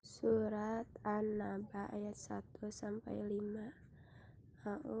Surat An-Naba ayat 1-5.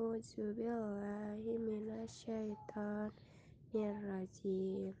 A'udzubillahi minasyaitonir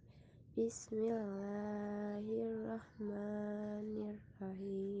rajim.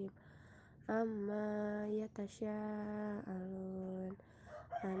 Bismillahirrahmanirrahim. Amma yatasya'alun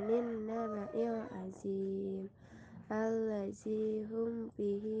anin naba'il azim allazi hum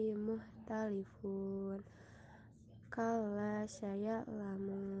fihi muhtalifun. Kalla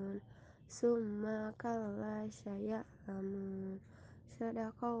saya'lamun summa kalla saya'lamun.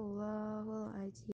 Sadaqallahul azim.